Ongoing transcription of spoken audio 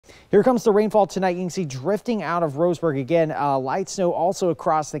Here comes the rainfall tonight. You can see drifting out of Roseburg again. Light snow also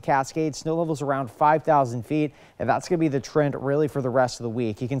across the Cascades. Snow levels around 5,000 feet. And that's going to be the trend really for the rest of the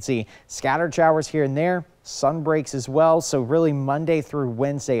week. You can see scattered showers here and there. Sun breaks as well. So really Monday through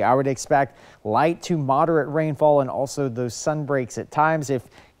Wednesday, I would expect light to moderate rainfall and also those sun breaks at times. If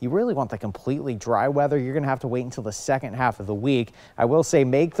you really want the completely dry weather, you're going to have to wait until the second half of the week. I will say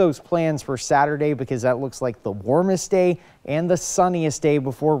make those plans for Saturday because that looks like the warmest day and the sunniest day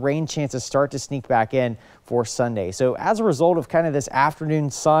before rain chances start to sneak back in for Sunday. So as a result of kind of this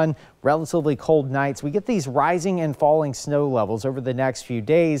afternoon sun, relatively cold nights, we get these rising and falling snow levels over the next few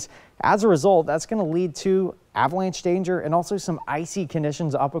days. As a result, that's going to lead to avalanche danger and also some icy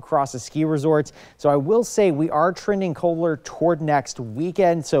conditions up across the ski resorts. So I will say we are trending colder toward next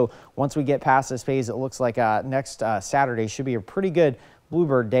weekend. So once we get past this phase, it looks like next Saturday should be a pretty good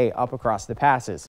bluebird day up across the passes.